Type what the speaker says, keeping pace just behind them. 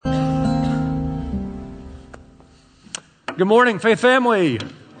Good morning, Faith Family.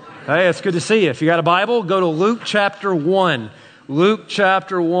 Hey, it's good to see you. If you got a Bible, go to Luke chapter 1. Luke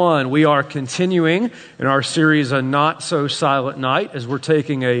chapter 1. We are continuing in our series, A Not So Silent Night, as we're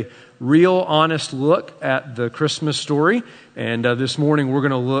taking a real honest look at the Christmas story. And this morning we're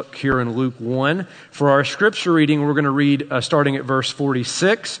going to look here in Luke 1. For our scripture reading, we're going to read starting at verse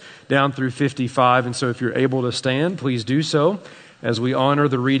 46 down through 55. And so if you're able to stand, please do so as we honor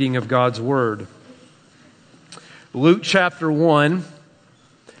the reading of God's Word. Luke chapter 1,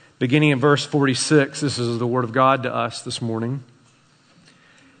 beginning in verse 46. This is the Word of God to us this morning.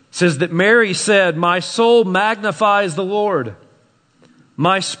 It says that Mary said, "My soul magnifies the Lord.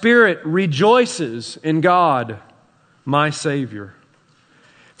 My spirit rejoices in God, my Savior.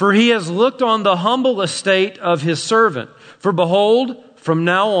 For he has looked on the humble estate of his servant. For behold, from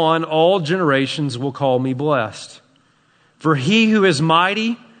now on all generations will call me blessed. For he who is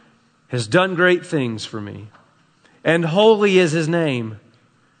mighty has done great things for me, and holy is his name.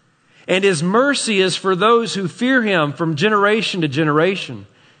 And his mercy is for those who fear him from generation to generation.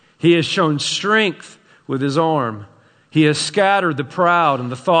 He has shown strength with his arm. He has scattered the proud in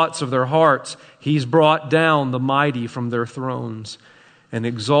the thoughts of their hearts. He's brought down the mighty from their thrones and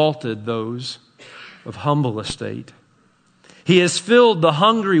exalted those of humble estate. He has filled the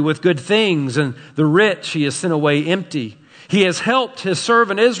hungry with good things, and the rich he has sent away empty. He has helped his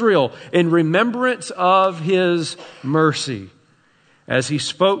servant Israel in remembrance of his mercy, as he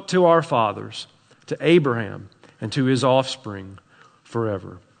spoke to our fathers, to Abraham, and to his offspring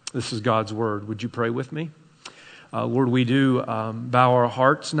forever." This is God's word. Would you pray with me? Lord, we do bow our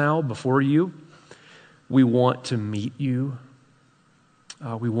hearts now before you. We want to meet you.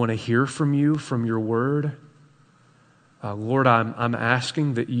 We want to hear from you, from your word. Lord, I'm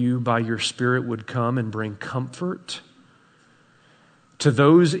asking that you, by your Spirit, would come and bring comfort to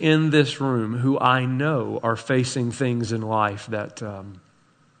those in this room who I know are facing things in life that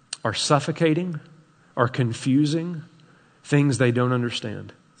are suffocating, are confusing, things they don't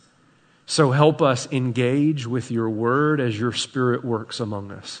understand. So help us engage with your word as your Spirit works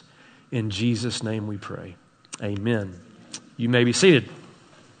among us. In Jesus' name we pray. Amen. You may be seated.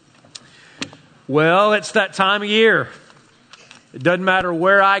 Well, it's that time of year. It doesn't matter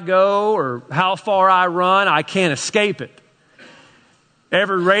where I go or how far I run, I can't escape it.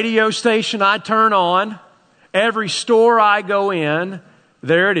 Every radio station I turn on, every store I go in,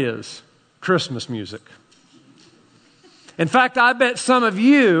 there it is, Christmas music. In fact, I bet some of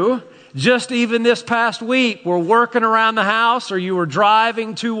you, just even this past week, were working around the house, or you were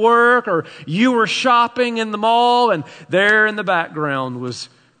driving to work, or you were shopping in the mall, and there in the background was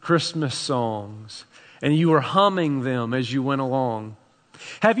Christmas songs, and you were humming them as you went along.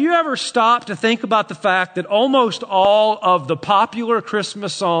 Have you ever stopped to think about the fact that almost all of the popular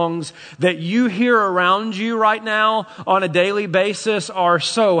Christmas songs that you hear around you right now on a daily basis are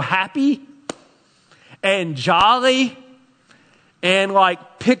so happy and jolly and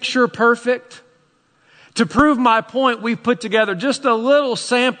like picture perfect? To prove my point, we've put together just a little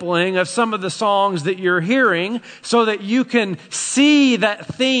sampling of some of the songs that you're hearing so that you can see that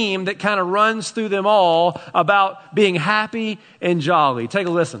theme that kind of runs through them all about being happy and jolly. Take a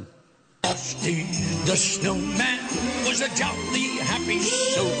listen. Frosty the snowman was a jolly happy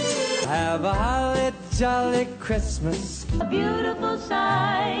soul. Have a holly jolly Christmas. A beautiful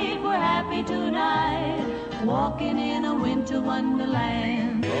sight, we're happy tonight, walking in a winter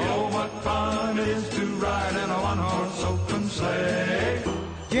wonderland. Oh, what fun it is to ride in a one-horse open sleigh.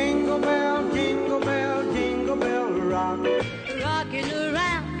 Jingle bell, jingle bell rock. Rocking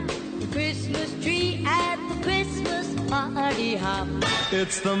around the Christmas tree at the Christmas party hop.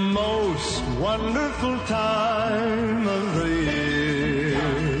 It's the most wonderful time of the year.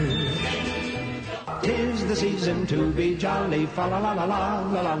 'Tis the season to be jolly, fa la la la la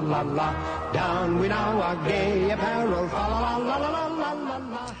la la la la. Down we now our gay apparel, fa la la la la la la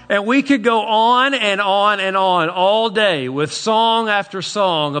la. And we could go on and on and on all day with song after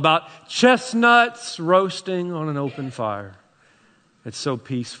song about chestnuts roasting on an open fire. It's so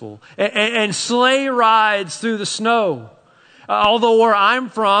peaceful. And sleigh rides through the snow. Although where I'm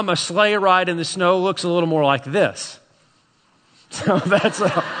from, a sleigh ride in the snow looks a little more like this. So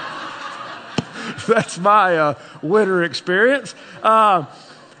that's my winter experience.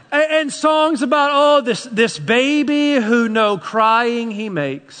 And songs about, this baby who no crying he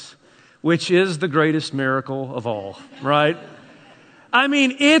makes, which is the greatest miracle of all, right? I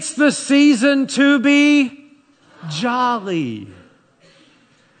mean, it's the season to be jolly.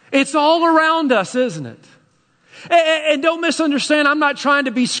 It's all around us, isn't it? And don't misunderstand, I'm not trying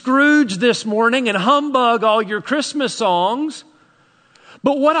to be Scrooge this morning and humbug all your Christmas songs.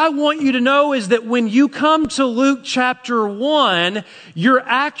 But what I want you to know is that when you come to Luke chapter 1, you're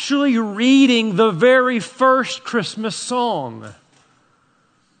actually reading the very first Christmas song.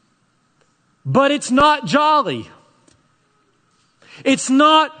 But it's not jolly. It's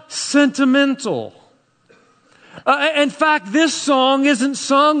not sentimental. In fact, this song isn't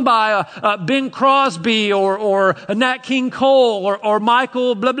sung by Bing Crosby or Nat King Cole or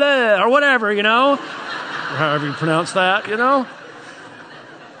Michael blah blah or whatever, however you pronounce that,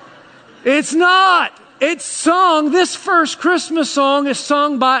 It's not. It's sung, this first Christmas song is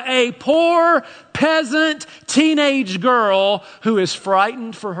sung by a poor peasant teenage girl who is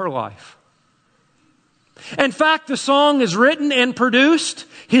frightened for her life. In fact, the song is written and produced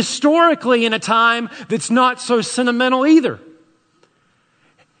historically in a time that's not so sentimental either.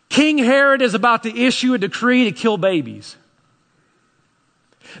 King Herod is about to issue a decree to kill babies.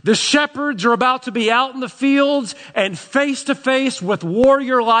 The shepherds are about to be out in the fields and face to face with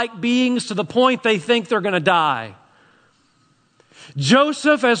warrior-like beings to the point they think they're going to die.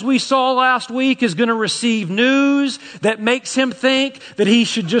 Joseph, as we saw last week, is going to receive news that makes him think that he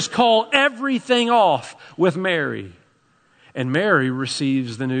should just call everything off with Mary. And Mary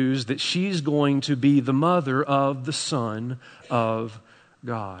receives the news that she's going to be the mother of the Son of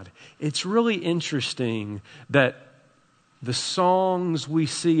God. It's really interesting that the songs we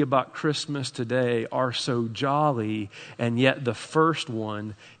see about Christmas today are so jolly, and yet the first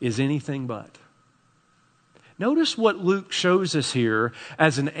one is anything but. Notice what Luke shows us here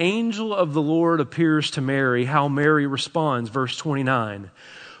as an angel of the Lord appears to Mary, how Mary responds, verse 29.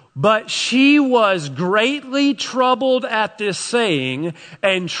 But she was greatly troubled at this saying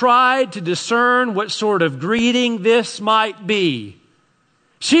and tried to discern what sort of greeting this might be.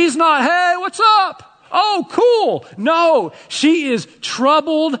 She's not, hey, what's up? Oh, cool. No, she is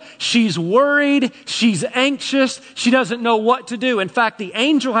troubled. She's worried. She's anxious. She doesn't know what to do. In fact, the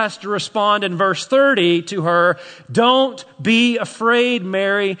angel has to respond in verse 30 to her, don't be afraid,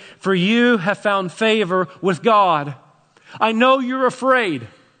 Mary, for you have found favor with God. I know you're afraid.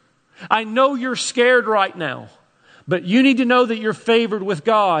 I know you're scared right now. But you need to know that you're favored with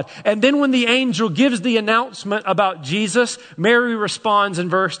God. And then when the angel gives the announcement about Jesus, Mary responds in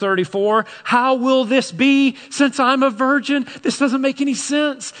verse 34, how will this be since I'm a virgin? This doesn't make any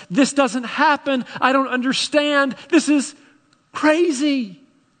sense. This doesn't happen. I don't understand. This is crazy.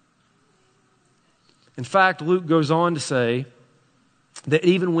 In fact, Luke goes on to say that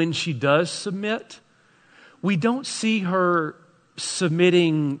even when she does submit, we don't see her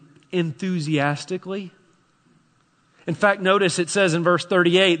submitting enthusiastically. In fact, notice it says in verse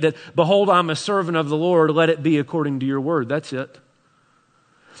 38 that, behold, I'm a servant of the Lord, let it be according to your word. That's it.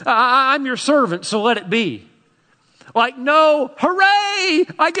 I'm your servant, so let it be. Like, no, hooray,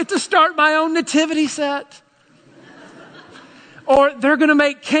 I get to start my own nativity set. Or they're going to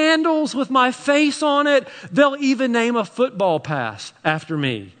make candles with my face on it. They'll even name a football pass after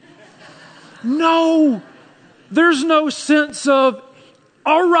me. No, there's no sense of,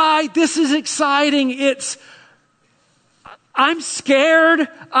 all right, this is exciting. I'm scared.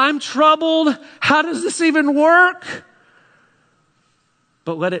 I'm troubled. How does this even work?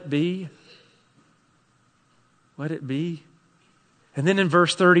 But let it be. Let it be. And then in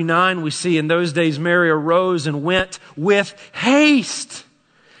verse 39, we see in those days Mary arose and went with haste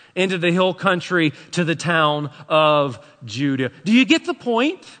into the hill country to the town of Judah. Do you get the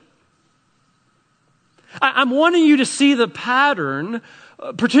point? I'm wanting you to see the pattern,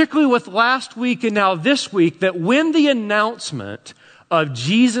 particularly with last week and now this week, that when the announcement of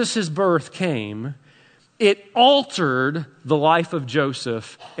Jesus' birth came, it altered the life of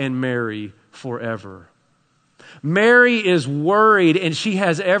Joseph and Mary forever. Mary is worried, and she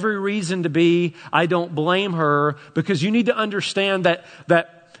has every reason to be. I don't blame her, because you need to understand that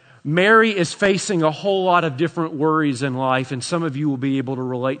Mary is facing a whole lot of different worries in life, and some of you will be able to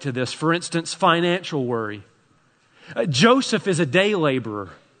relate to this. For instance, financial worry. Joseph is a day laborer.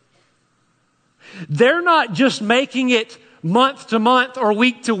 They're not just making it month to month or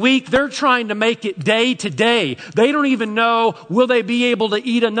week to week. They're trying to make it day to day. They don't even know, will they be able to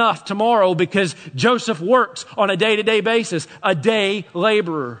eat enough tomorrow, because Joseph works on a day-to-day basis, a day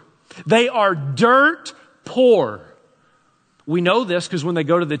laborer. They are dirt poor. We know this because when they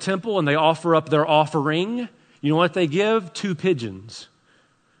go to the temple and they offer up their offering, you know what they give? 2 pigeons.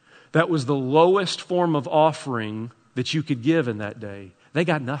 That was the lowest form of offering that you could give in that day. They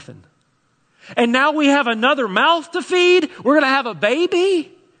got nothing. And now we have another mouth to feed. We're going to have a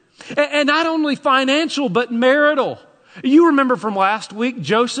baby. And not only financial, but marital. You remember from last week,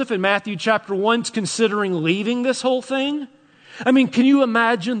 Joseph in Matthew chapter 1's considering leaving this whole thing. I mean, can you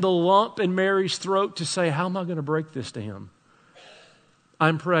imagine the lump in Mary's throat to say, how am I going to break this to him?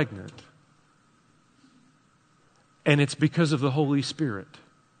 I'm pregnant. And it's because of the Holy Spirit.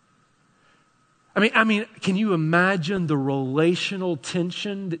 I mean, can you imagine the relational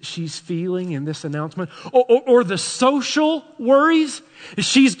tension that she's feeling in this announcement? Or the social worries?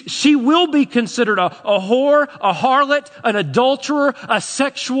 She will be considered a whore, a harlot, an adulterer, a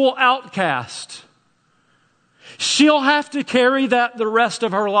sexual outcast. She'll have to carry that the rest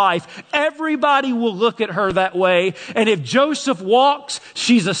of her life. Everybody will look at her that way. And if Joseph walks,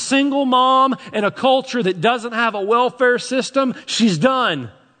 she's a single mom in a culture that doesn't have a welfare system, she's done.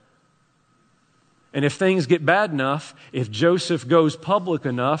 And if things get bad enough, if Joseph goes public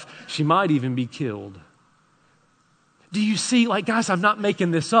enough, she might even be killed. Do you see, like, guys, I'm not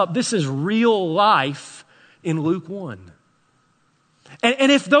making this up. This is real life in Luke 1.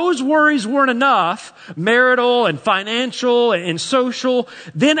 And if those worries weren't enough, marital and financial and social,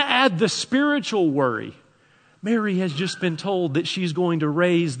 then add the spiritual worry. Mary has just been told that she's going to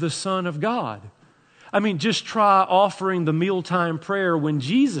raise the Son of God. I mean, just try offering the mealtime prayer when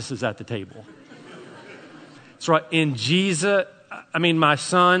Jesus is at the table. That's right. In Jesus, my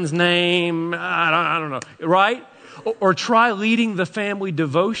son's name, I don't know, right? Or try leading the family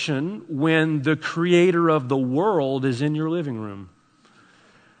devotion when the creator of the world is in your living room.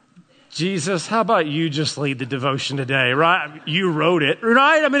 Jesus, how about you just lead the devotion today, right? You wrote it,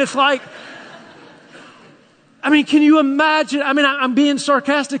 right? It's like, can you imagine? I'm being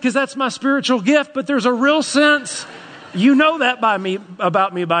sarcastic because that's my spiritual gift, but there's a real sense, you know that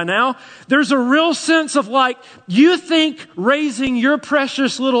about me by now. There's a real sense of like, you think raising your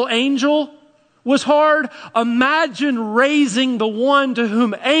precious little angel was hard? Imagine raising the one to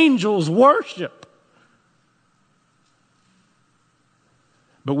whom angels worship.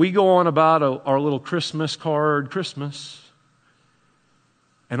 But we go on about our little Christmas card, Christmas,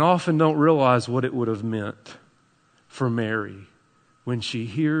 and often don't realize what it would have meant for Mary when she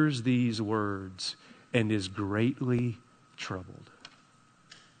hears these words and is greatly troubled.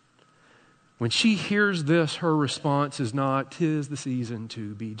 When she hears this, her response is not, "'Tis the season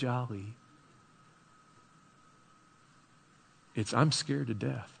to be jolly." It's, "I'm scared to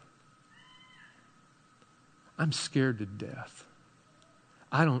death. I'm scared to death.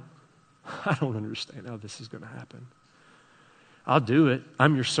 I don't understand how this is going to happen. I'll do it.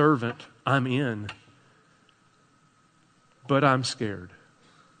 I'm your servant. I'm in. But I'm scared."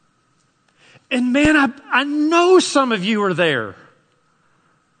 And man, I know some of you are there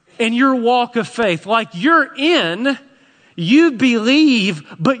in your walk of faith. Like you're in, you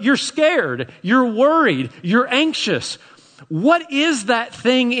believe, but you're scared. You're worried. You're anxious. What is that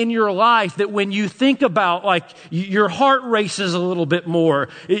thing in your life that when you think about, like, your heart races a little bit more?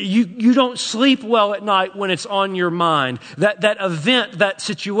 You don't sleep well at night when it's on your mind. That event, that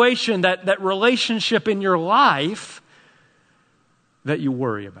situation, that relationship in your life that you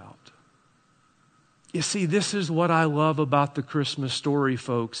worry about. You see, this is what I love about the Christmas story,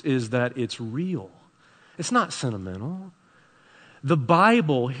 folks, is that it's real. It's not sentimental. The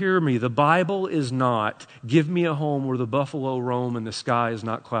Bible, hear me, the Bible is not, give me a home where the buffalo roam and the sky is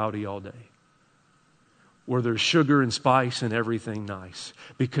not cloudy all day, where there's sugar and spice and everything nice,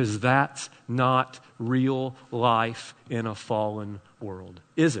 because that's not real life in a fallen world,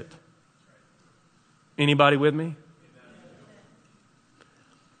 is it? Anybody with me?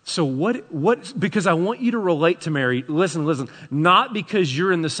 So what, because I want you to relate to Mary, listen, not because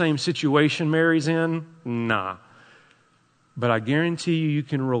you're in the same situation Mary's in, nah. But I guarantee you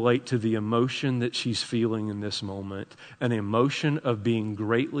can relate to the emotion that she's feeling in this moment, an emotion of being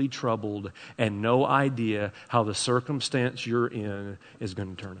greatly troubled and no idea how the circumstance you're in is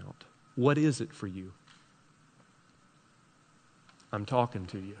going to turn out. What is it for you? I'm talking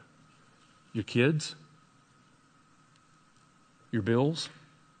to you. Your kids? Your bills?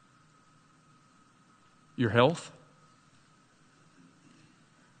 Your health?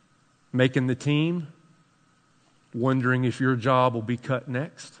 Making the team? Wondering if your job will be cut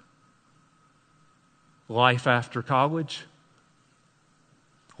next? Life after college?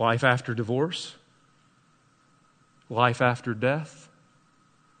 Life after divorce? Life after death?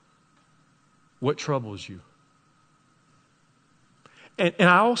 What troubles you? And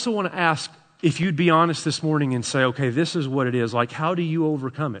I also want to ask if you'd be honest this morning and say, okay, this is what it is. Like, how do you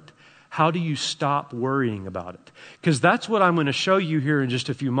overcome it? How do you stop worrying about it? Because that's what I'm going to show you here in just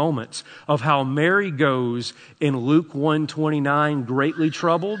a few moments of how Mary goes in Luke 1:29, greatly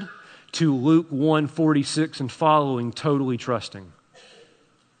troubled, to Luke 1:46 and following, totally trusting.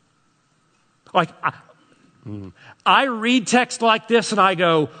 Like, I read text like this and I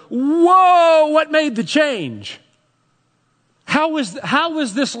go, whoa, what made the change? How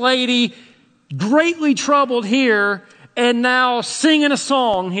was this lady greatly troubled here and now singing a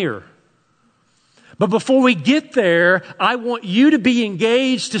song here. But before we get there, I want you to be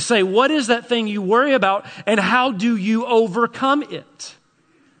engaged to say, what is that thing you worry about, and how do you overcome it?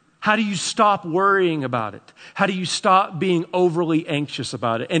 How do you stop worrying about it? How do you stop being overly anxious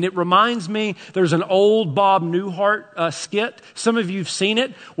about it? And it reminds me, there's an old Bob Newhart skit. Some of you have seen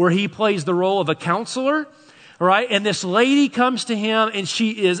it, where he plays the role of a counselor, right? And this lady comes to him, and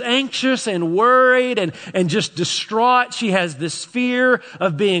she is anxious and worried and just distraught. She has this fear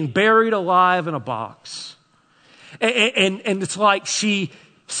of being buried alive in a box. And it's like she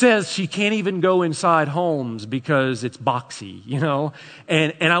says she can't even go inside homes because it's boxy, you know?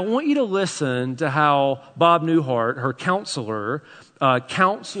 And I want you to listen to how Bob Newhart, her counselor,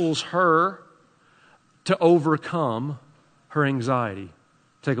 counsels her to overcome her anxiety.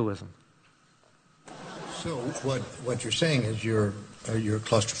 Take a listen. So what you're saying is you're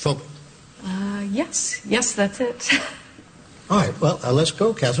claustrophobic. Yes, that's it. All right, well, let's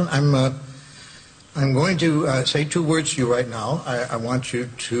go, Catherine. I'm going to say 2 words to you right now. I want you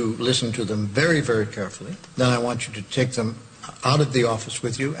to listen to them very, very carefully. Then I want you to take them out of the office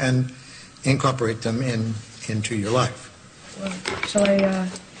with you and incorporate them into your life. Well, shall I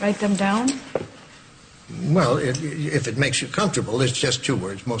write them down? Well, if it makes you comfortable, it's just 2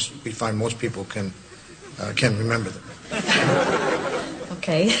 words. We find most people can remember them.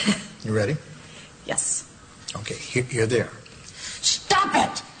 Okay. You ready? Yes. Okay, here they are. Stop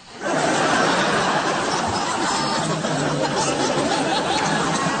it!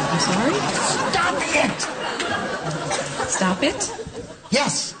 I'm sorry? Stop it! Stop it?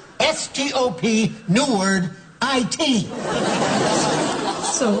 Yes, S-T-O-P, new word, I-T.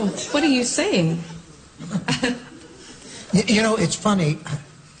 So, what are you saying? You know, it's funny.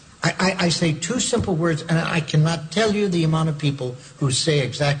 I say 2 simple words, and I cannot tell you the amount of people who say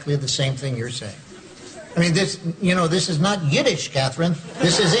exactly the same thing you're saying. I mean, this is not Yiddish, Catherine.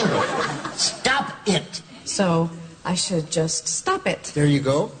 This is English. Stop it! So, I should just stop it. There you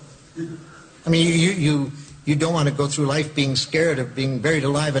go. I mean, you don't want to go through life being scared of being buried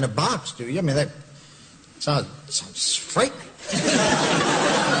alive in a box, do you? I mean, that sounds frightening. It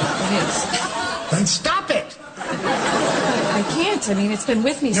is. Then stop it! I can't. I mean, it's been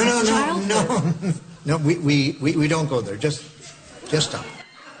with me since childhood. No, we don't go there. Just stop.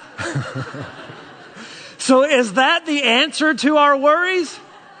 So is that the answer to our worries?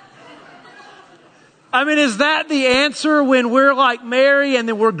 I mean, is that the answer when we're like Mary and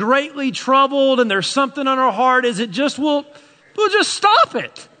then we're greatly troubled and there's something on our heart? Is it just, we'll just stop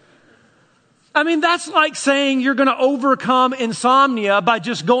it? I mean, that's like saying you're going to overcome insomnia by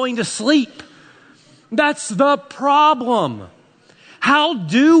just going to sleep. That's the problem. How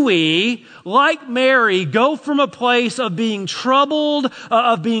do we, like Mary, go from a place of being troubled,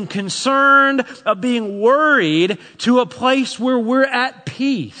 of being concerned, of being worried, to a place where we're at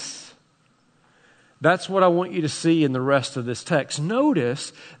peace? That's what I want you to see in the rest of this text.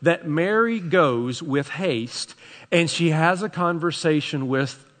 Notice that Mary goes with haste, and she has a conversation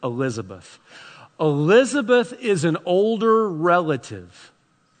with Elizabeth. Elizabeth is an older relative.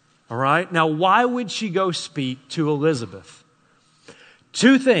 All right? Now, why would she go speak to Elizabeth?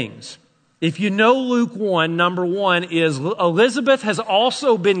 2 things. If you know Luke 1, number 1 is Elizabeth has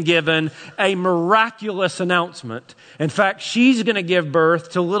also been given a miraculous announcement. In fact, she's going to give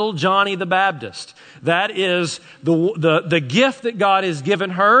birth to little Johnny the Baptist. That is the gift that God has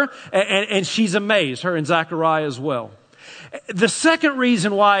given her, and she's amazed, her and Zechariah as well. The second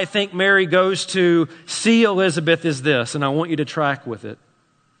reason why I think Mary goes to see Elizabeth is this, and I want you to track with it.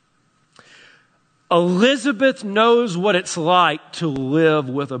 Elizabeth knows what it's like to live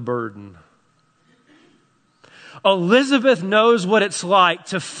with a burden. Elizabeth knows what it's like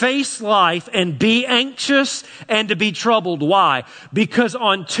to face life and be anxious and to be troubled. Why? Because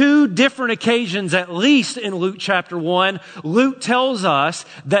on 2 different occasions, at least in Luke chapter 1, Luke tells us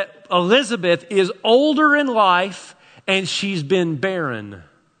that Elizabeth is older in life and she's been barren.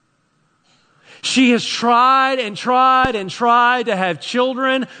 She has tried and tried and tried to have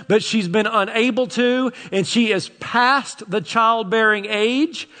children, but she's been unable to, and she is past the childbearing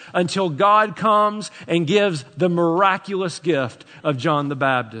age until God comes and gives the miraculous gift of John the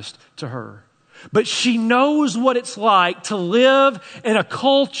Baptist to her. But she knows what it's like to live in a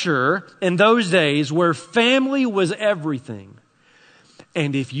culture in those days where family was everything.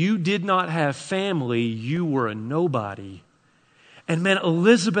 And if you did not have family, you were a nobody. And man,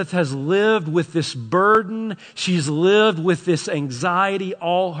 Elizabeth has lived with this burden. She's lived with this anxiety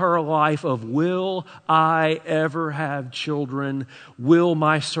all her life of, will I ever have children? Will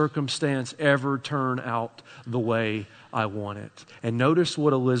my circumstance ever turn out the way I want it? And notice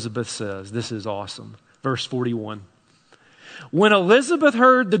what Elizabeth says. This is awesome. Verse 41. When Elizabeth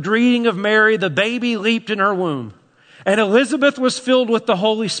heard the greeting of Mary, the baby leaped in her womb. And Elizabeth was filled with the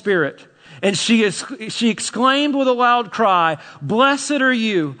Holy Spirit. And she exclaimed with a loud cry, "Blessed are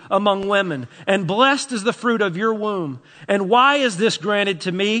you among women, and blessed is the fruit of your womb. And why is this granted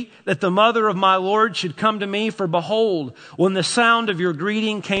to me, that the mother of my Lord should come to me? For behold, when the sound of your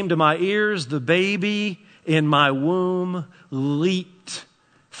greeting came to my ears, the baby in my womb leaped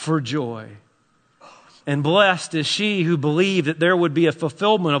for joy. And blessed is she who believed that there would be a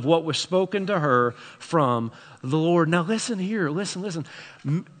fulfillment of what was spoken to her from the Lord." Now listen here, listen.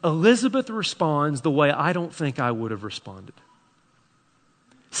 Elizabeth responds the way I don't think I would have responded.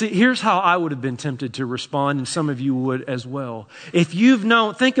 See, here's how I would have been tempted to respond, and some of you would as well. If you've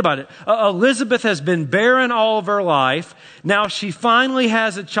known, think about it. Elizabeth has been barren all of her life. Now she finally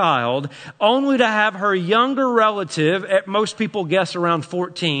has a child, only to have her younger relative, most people guess around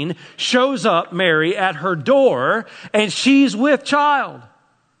 14, shows up, Mary, at her door, and she's with child.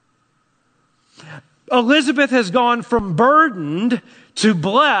 Elizabeth has gone from burdened to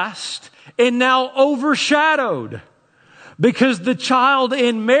blessed and now overshadowed, because the child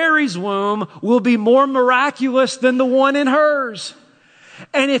in Mary's womb will be more miraculous than the one in hers.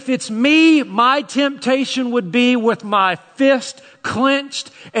 And if it's me, my temptation would be, with my fist clenched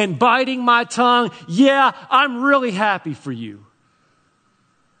and biting my tongue, "Yeah, I'm really happy for you,"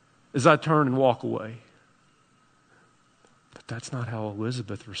 as I turn and walk away. But that's not how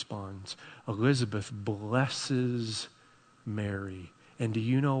Elizabeth responds. Elizabeth blesses Mary. And do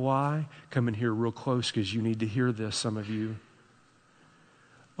you know why? Come in here real close, because you need to hear this, some of you.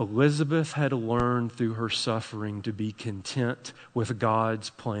 Elizabeth had learned through her suffering to be content with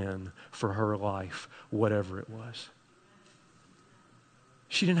God's plan for her life, whatever it was.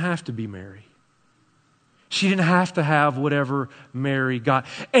 She didn't have to be Mary. She didn't have to have whatever Mary got.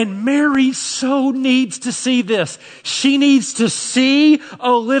 And Mary so needs to see this. She needs to see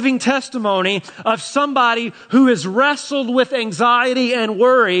a living testimony of somebody who has wrestled with anxiety and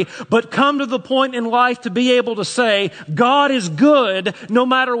worry, but come to the point in life to be able to say, God is good no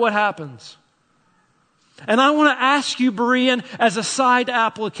matter what happens. And I want to ask you, Berean, as a side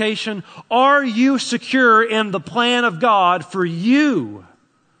application, are you secure in the plan of God for you?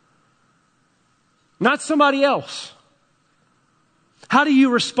 Not somebody else. How do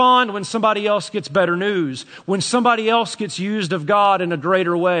you respond when somebody else gets better news? When somebody else gets used of God in a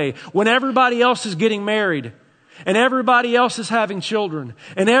greater way? When everybody else is getting married, and everybody else is having children,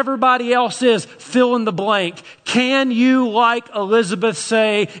 and everybody else is fill in the blank? Can you, like Elizabeth,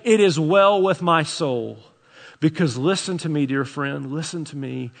 say, "It is well with my soul"? Because listen to me, dear friend, listen to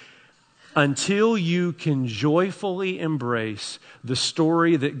me. Until you can joyfully embrace the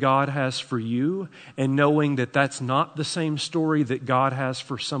story that God has for you, and knowing that that's not the same story that God has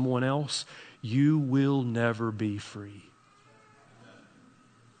for someone else, you will never be free.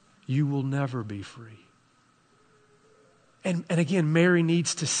 You will never be free. And again, Mary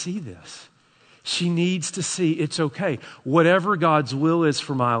needs to see this. She needs to see it's okay. Whatever God's will is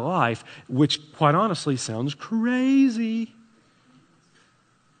for my life, which quite honestly sounds crazy,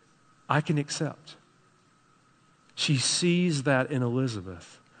 I can accept. She sees that in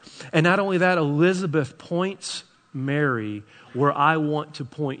Elizabeth. And not only that, Elizabeth points Mary where I want to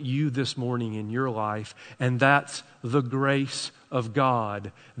point you this morning in your life, and that's the grace of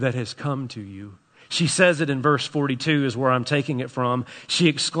God that has come to you. She says it in verse 42 is where I'm taking it from. She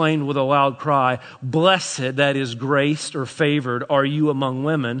exclaimed with a loud cry, "Blessed," that is graced or favored, "are you among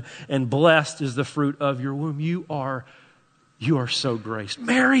women, and blessed is the fruit of your womb." You are so graced.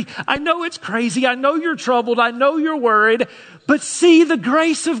 Mary, I know it's crazy. I know you're troubled. I know you're worried. But see the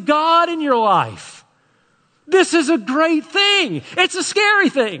grace of God in your life. This is a great thing. It's a scary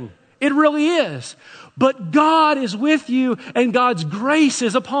thing. It really is. But God is with you, and God's grace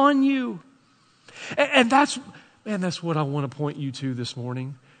is upon you. And that's what I want to point you to this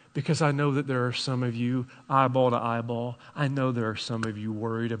morning. Because I know that there are some of you, eyeball to eyeball, I know there are some of you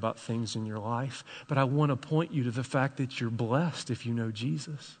worried about things in your life, but I want to point you to the fact that you're blessed if you know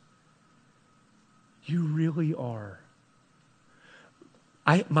Jesus. You really are.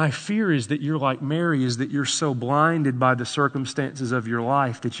 My fear is that you're like Mary, is that you're so blinded by the circumstances of your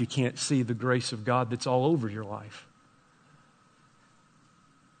life that you can't see the grace of God that's all over your life.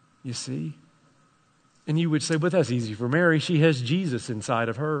 You see? And you would say, but that's easy for Mary. She has Jesus inside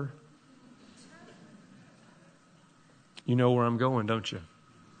of her. You know where I'm going, don't you?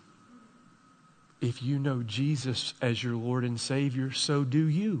 If you know Jesus as your Lord and Savior, so do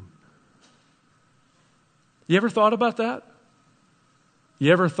you. You ever thought about that?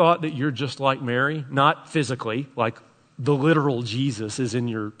 You ever thought that you're just like Mary? Not physically, like the literal Jesus is in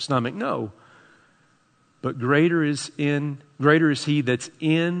your stomach. No. But greater is he that's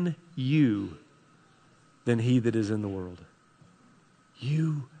in you than he that is in the world.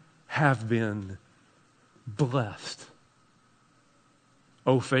 You have been blessed,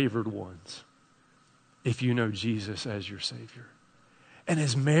 O favored ones, if you know Jesus as your Savior. And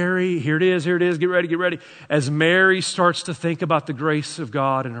as Mary, here it is, get ready. As Mary starts to think about the grace of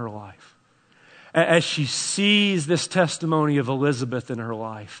God in her life, as she sees this testimony of Elizabeth in her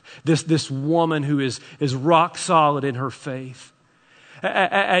life, this woman who is rock solid in her faith,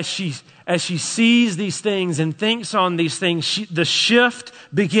 as she sees these things and thinks on these things, the shift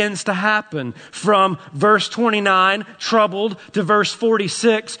begins to happen from verse 29, troubled, to verse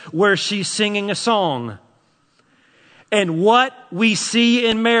 46, where she's singing a song. And what we see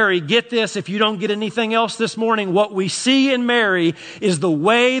in Mary, get this, if you don't get anything else this morning, what we see in Mary is the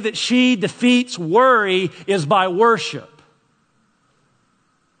way that she defeats worry is by worship.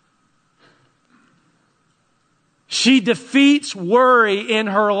 She defeats worry in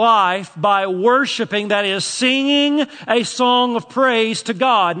her life by worshiping, that is, singing a song of praise to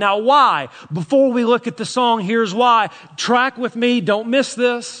God. Now, why? Before we look at the song, here's why. Track with me, don't miss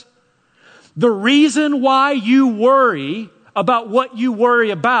this. The reason why you worry about what you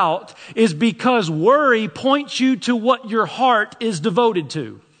worry about is because worry points you to what your heart is devoted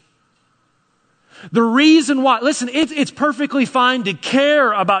to. The reason why, listen, it's perfectly fine to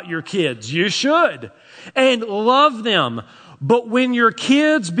care about your kids. You should. And love them. But when your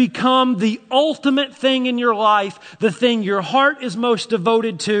kids become the ultimate thing in your life, the thing your heart is most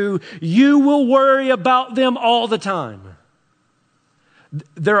devoted to, you will worry about them all the time.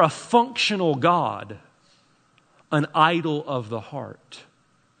 They're a functional God, an idol of the heart.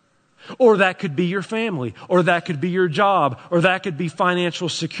 Or that could be your family, or that could be your job, or that could be financial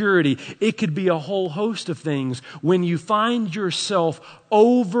security. It could be a whole host of things. When you find yourself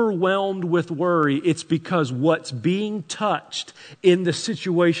overwhelmed with worry, it's because what's being touched in the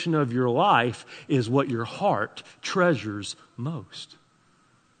situation of your life is what your heart treasures most.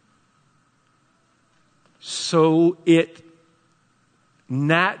 So it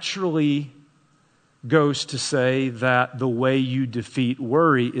naturally goes to say that the way you defeat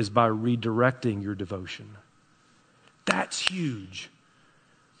worry is by redirecting your devotion. That's huge.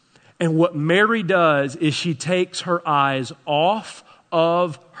 And what Mary does is she takes her eyes off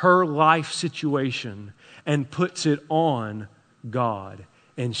of her life situation and puts it on God.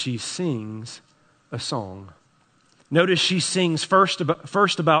 And she sings a song. Notice she sings first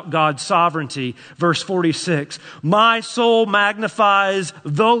about God's sovereignty. Verse 46, my soul magnifies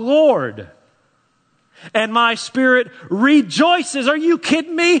the Lord, and my spirit rejoices. Are you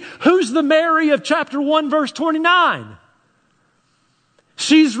kidding me? Who's the Mary of chapter 1, verse 29?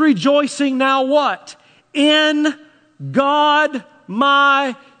 She's rejoicing now what? In God,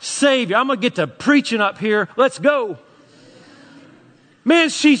 my Savior. I'm going to get to preaching up here. Let's go. Man,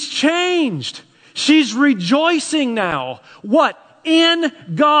 she's changed. She's rejoicing now. What? In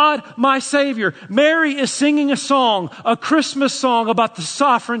God, my Savior. Mary is singing a song, a Christmas song about the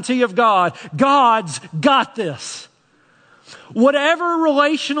sovereignty of God. God's got this. Whatever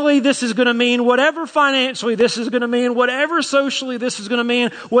relationally this is going to mean, whatever financially this is going to mean, whatever socially this is going to mean,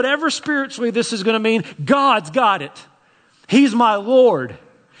 whatever spiritually this is going to mean, God's got it. He's my Lord.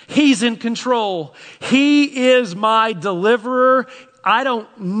 He's in control. He is my deliverer. I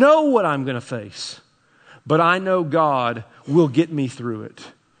don't know what I'm going to face, but I know God will get me through it.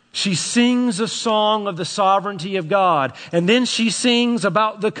 She sings a song of the sovereignty of God, and then she sings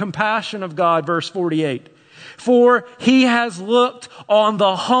about the compassion of God, verse 48. For he has looked on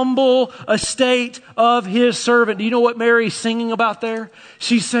the humble estate of his servant. Do you know what Mary's singing about there?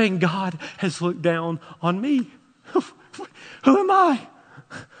 She's saying, God has looked down on me. Who am I?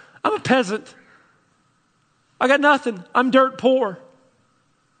 I'm a peasant. I got nothing. I'm dirt poor.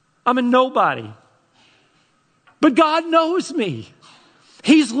 I'm a nobody. But God knows me.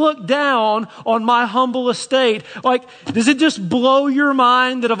 He's looked down on my humble estate. Like, does it just blow your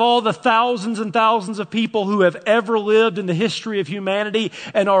mind that of all the thousands and thousands of people who have ever lived in the history of humanity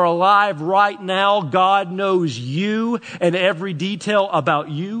and are alive right now, God knows you and every detail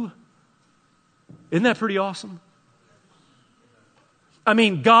about you? Isn't that pretty awesome? I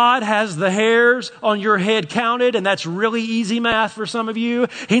mean, God has the hairs on your head counted, and that's really easy math for some of you.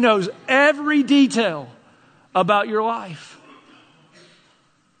 He knows every detail about your life.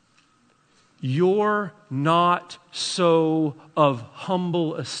 You're not so of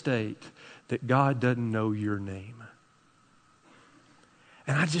humble estate that God doesn't know your name.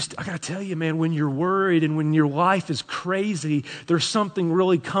 And I got to tell you, man, when you're worried and when your life is crazy, there's something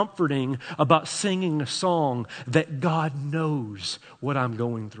really comforting about singing a song that God knows what I'm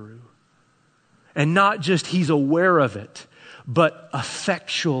going through. And not just he's aware of it, but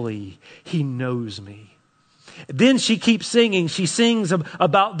effectually he knows me. Then she keeps singing. She sings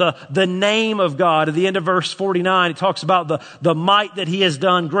about the name of God. At the end of verse 49, it talks about the might that he has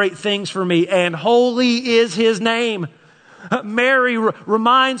done, great things for me, and holy is his name. Mary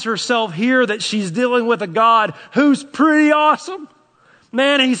reminds herself here that she's dealing with a God who's pretty awesome.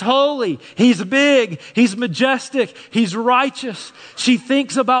 Man, he's holy, he's big, he's majestic, he's righteous. She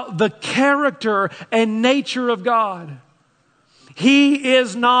thinks about the character and nature of God. He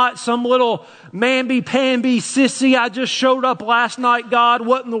is not some little mamby-pamby sissy, I just showed up last night, God,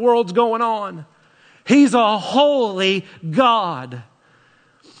 what in the world's going on? He's a holy God.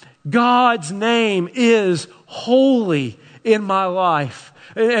 God's name is holy in my life.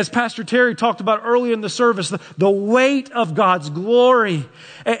 As Pastor Terry talked about earlier in the service, the weight of God's glory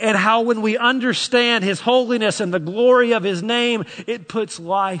and how when we understand His holiness and the glory of His name, it puts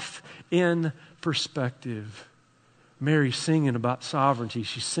life in perspective. Mary's singing about sovereignty.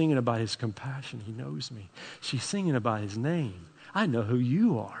 She's singing about His compassion. He knows me. She's singing about His name. I know who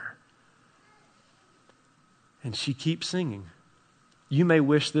you are. And she keeps singing. You may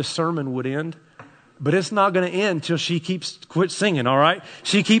wish this sermon would end, but it's not going to end till she quit singing, all right?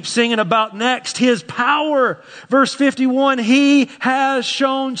 She keeps singing about next, His power. Verse 51, He has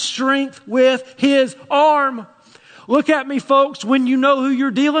shown strength with His arm. Look at me, folks. When you know who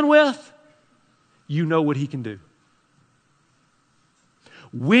you're dealing with, you know what He can do.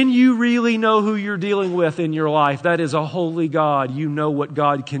 When you really know who you're dealing with in your life, that is a holy God. You know what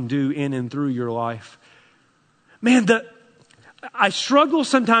God can do in and through your life. Man, I struggle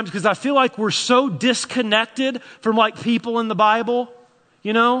sometimes because I feel like we're so disconnected from like people in the Bible,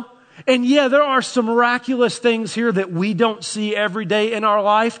 you know? And yeah, there are some miraculous things here that we don't see every day in our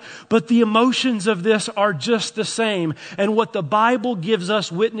life, but the emotions of this are just the same. And what the Bible gives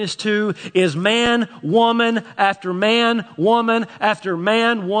us witness to is man, woman after man, woman after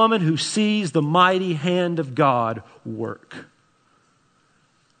man, woman who sees the mighty hand of God work.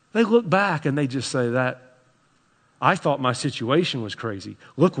 They look back and they just say that, I thought my situation was crazy.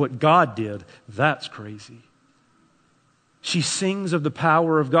 Look what God did. That's crazy. She sings of the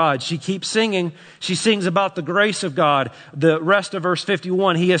power of God. She keeps singing. She sings about the grace of God. The rest of verse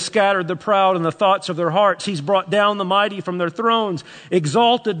 51, He has scattered the proud in the thoughts of their hearts. He's brought down the mighty from their thrones,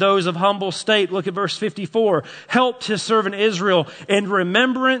 exalted those of humble state. Look at verse 54. Helped His servant Israel in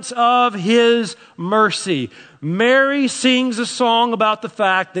remembrance of His mercy. Mary sings a song about the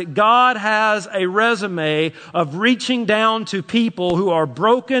fact that God has a resume of reaching down to people who are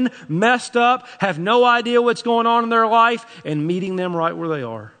broken, messed up, have no idea what's going on in their life, and meeting them right where they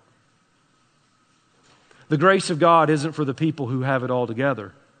are. The grace of God isn't for the people who have it all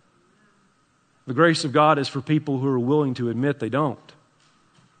together. The grace of God is for people who are willing to admit they don't.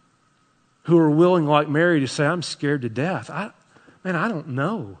 Who are willing, like Mary, to say, I'm scared to death. I don't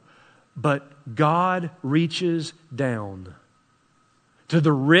know. But God reaches down to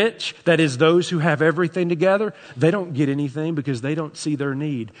the rich, that is those who have everything together. They don't get anything because they don't see their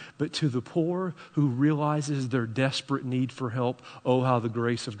need. But to the poor who realizes their desperate need for help, oh, how the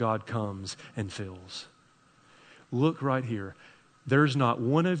grace of God comes and fills. Look right here. There's not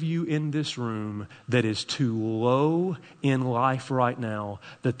one of you in this room that is too low in life right now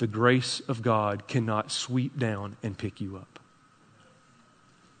that the grace of God cannot sweep down and pick you up.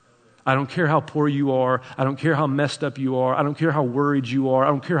 I don't care how poor you are. I don't care how messed up you are. I don't care how worried you are. I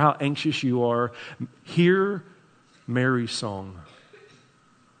don't care how anxious you are. Hear Mary's song,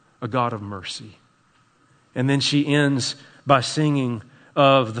 a God of mercy. And then she ends by singing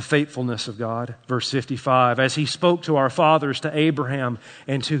of the faithfulness of God. Verse 55, as He spoke to our fathers, to Abraham,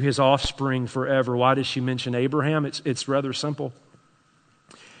 and to his offspring forever. Why does she mention Abraham? It's rather simple.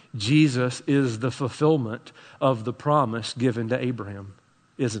 Jesus is the fulfillment of the promise given to Abraham,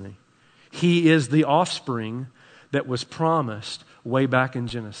 isn't He? He is the offspring that was promised way back in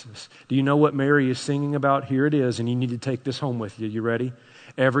Genesis. Do you know what Mary is singing about? Here it is, and you need to take this home with you. You ready?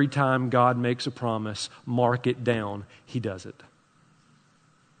 Every time God makes a promise, mark it down. He does it.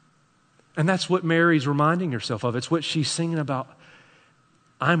 And that's what Mary's reminding herself of. It's what she's singing about.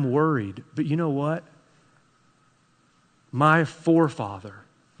 I'm worried, but you know what? My forefather,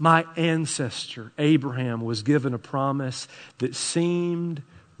 my ancestor, Abraham, was given a promise that seemed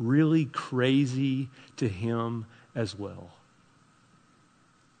really crazy to him as well.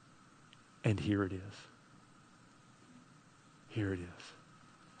 And here it is. Here it is.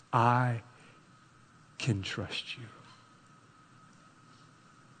 I can trust you.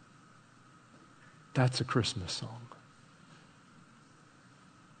 That's a Christmas song.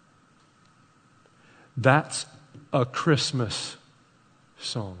 That's a Christmas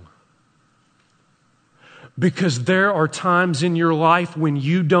song. Because there are times in your life when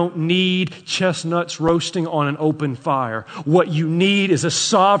you don't need chestnuts roasting on an open fire. What you need is a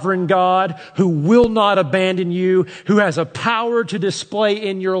sovereign God who will not abandon you, who has a power to display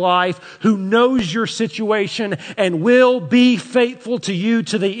in your life, who knows your situation and will be faithful to you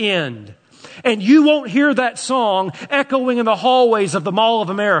to the end. And you won't hear that song echoing in the hallways of the Mall of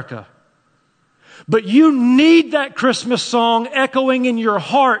America. But you need that Christmas song echoing in your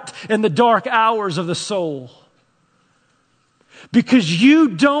heart in the dark hours of the soul. Because you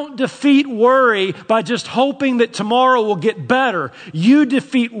don't defeat worry by just hoping that tomorrow will get better. You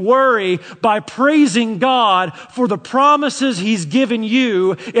defeat worry by praising God for the promises He's given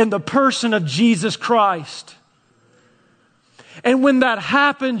you in the person of Jesus Christ. And when that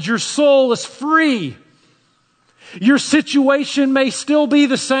happens, your soul is free. Your situation may still be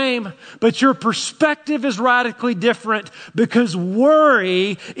the same, but your perspective is radically different because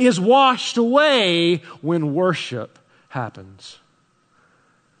worry is washed away when worship happens.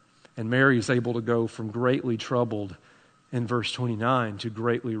 And Mary is able to go from greatly troubled in verse 29 to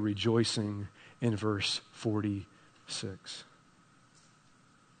greatly rejoicing in verse 46.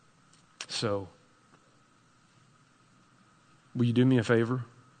 So, will you do me a favor?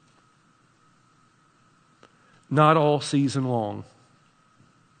 Not all season long,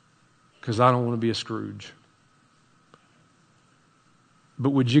 because I don't want to be a Scrooge. But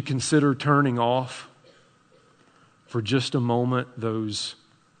would you consider turning off for just a moment those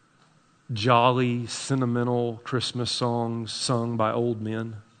jolly, sentimental Christmas songs sung by old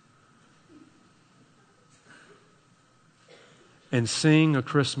men? And sing a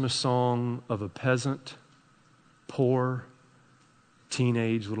Christmas song of a peasant, poor,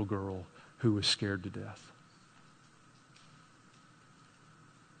 teenage little girl who was scared to death.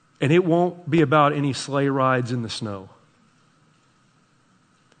 And it won't be about any sleigh rides in the snow.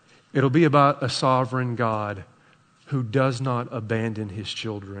 It'll be about a sovereign God who does not abandon His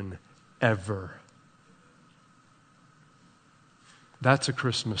children ever. That's a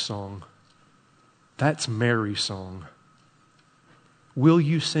Christmas song. That's Mary's song. Will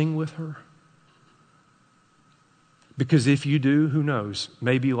you sing with her? Because if you do, who knows?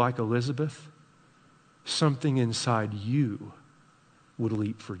 Maybe like Elizabeth, something inside you would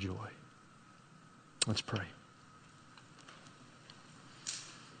leap for joy. Let's pray.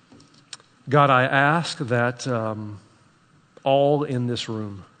 God, I ask that all in this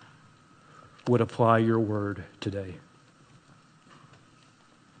room would apply your word today.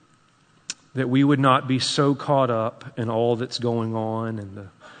 That we would not be so caught up in all that's going on and the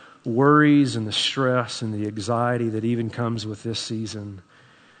worries and the stress and the anxiety that even comes with this season,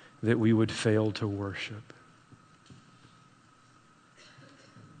 that we would fail to worship.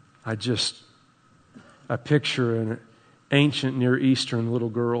 I picture an ancient Near Eastern little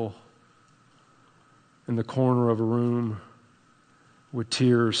girl in the corner of a room with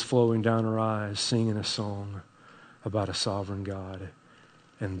tears flowing down her eyes, singing a song about a sovereign God.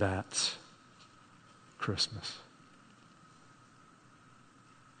 And that's Christmas.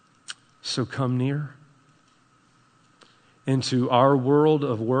 So come near into our world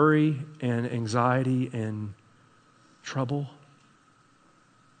of worry and anxiety and trouble,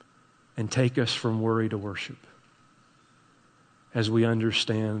 and take us from worry to worship as we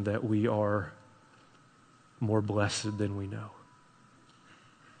understand that we are more blessed than we know.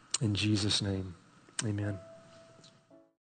 In Jesus' name, amen.